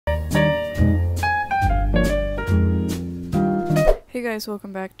guys,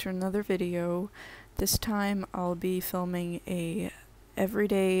 welcome back to another video. This time I'll be filming a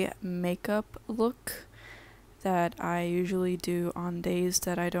everyday makeup look that I usually do on days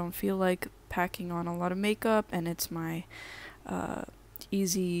that I don't feel like packing on a lot of makeup, and it's my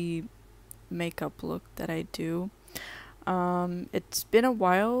easy makeup look that I do. It's been a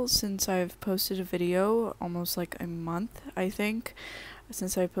while since I've posted a video, almost like a month I think,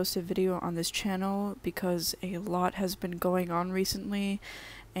 since I posted a video on this channel, because a lot has been going on recently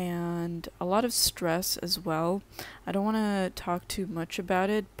and a lot of stress as well. I don't want to talk too much about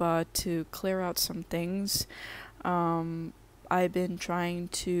it, but to clear out some things, I've been trying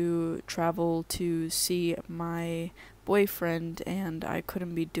to travel to see my boyfriend, and I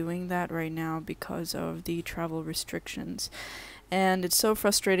couldn't be doing that right now because of the travel restrictions. And it's so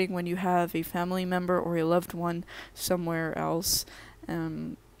frustrating when you have a family member or a loved one somewhere else.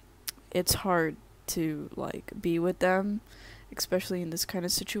 It's hard to be with them, especially in this kind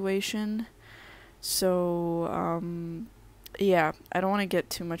of situation. So yeah, I don't want to get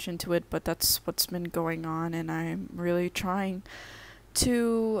too much into it, but that's what's been going on, and I'm really trying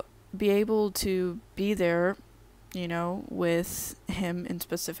to be able to be there, you know, with him in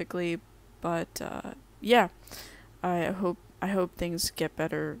specifically. But yeah, I hope things get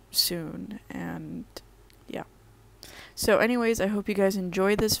better soon, and yeah. So anyways, I hope you guys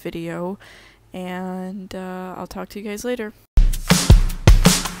enjoy this video, and I'll talk to you guys later.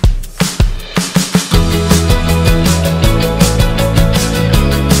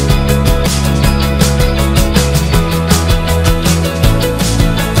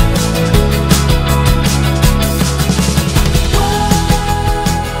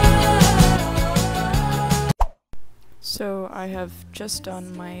 So I have just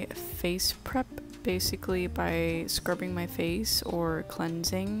done my face prep, basically by scrubbing my face or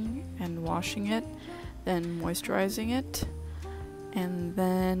cleansing and washing it, then moisturizing it. And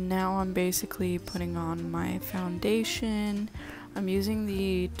then now I'm basically putting on my foundation. I'm using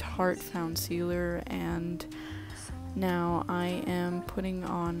the Tarte Foundsealer, and now I am putting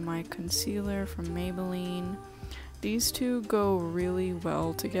on my concealer from Maybelline. These two go really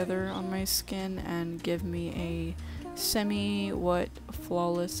well together on my skin and give me a semi-wet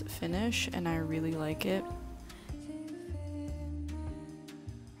flawless finish, and I really like it.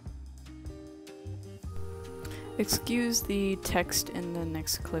 Excuse the text in the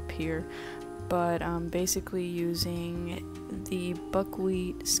next clip here, but I'm basically using the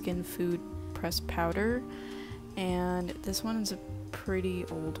Buckwheat Skin Food Pressed Powder, and this one is a pretty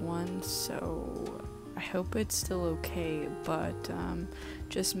old one, so I hope it's still okay, but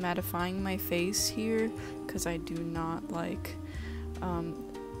just mattifying my face here because I do not like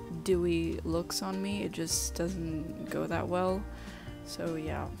dewy looks on me. It just doesn't go that well, so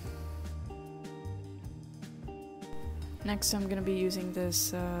yeah. Next I'm gonna be using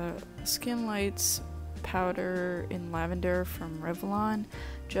this Skin Lights powder in lavender from Revlon,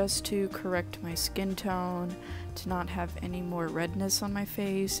 just to correct my skin tone, to not have any more redness on my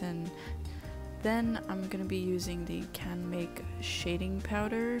face. And then I'm gonna be using the Can Make shading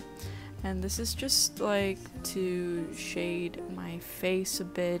powder, and this is just to shade my face a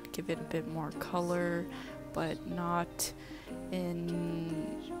bit, give it a bit more color, but not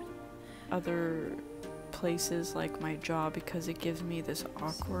in other places like my jaw, because it gives me this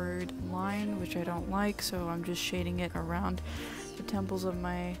awkward line which I don't like. So I'm just shading it around the temples of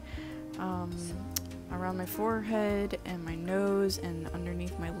my around my forehead and my nose and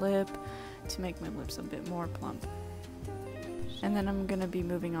underneath my lip, to make my lips a bit more plump. And then I'm gonna be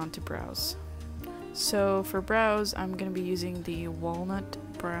moving on to brows. So for brows, I'm gonna be using the Walnut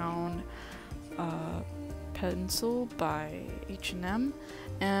Brown pencil by H&M,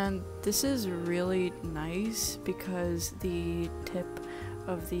 and this is really nice because the tip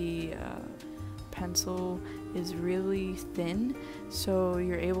of the pencil is really thin, so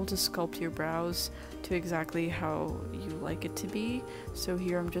you're able to sculpt your brows to exactly how you like it to be. So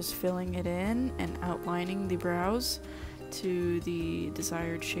here I'm just filling it in and outlining the brows to the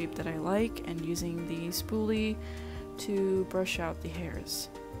desired shape that I like, and using the spoolie to brush out the hairs.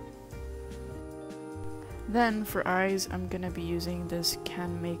 Then for eyes, I'm gonna be using this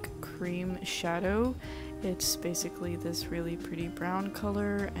Can Make cream shadow. It's basically this really pretty brown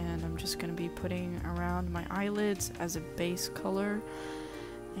color, and I'm just gonna be putting around my eyelids as a base color.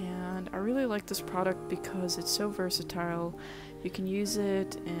 And I really like this product because it's so versatile. You can use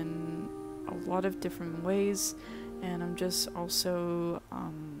it in a lot of different ways, and I'm just also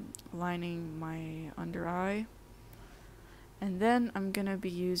lining my under eye. And then I'm gonna be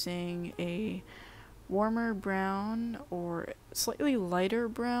using a warmer brown or slightly lighter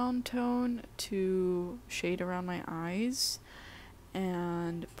brown tone to shade around my eyes.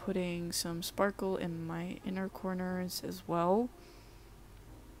 and putting some sparkle in my inner corners as well.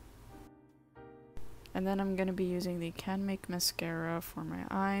 And then I'm going to be using the Can Make mascara for my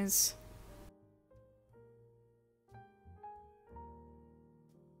eyes.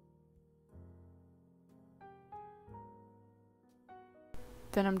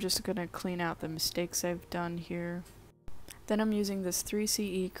 Then I'm just going to clean out the mistakes I've done here. Then I'm using this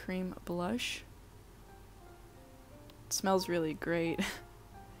 3CE cream blush. It smells really great.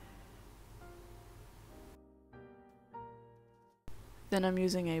 Then I'm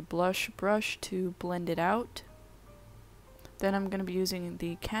using a blush brush to blend it out. Then I'm going to be using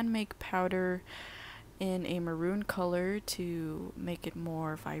the Can Make powder in a maroon color to make it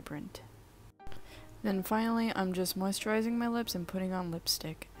more vibrant. Then finally, I'm just moisturizing my lips and putting on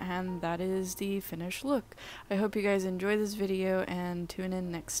lipstick, and that is the finished look. I hope you guys enjoy this video and tune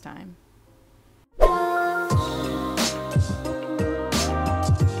in next time.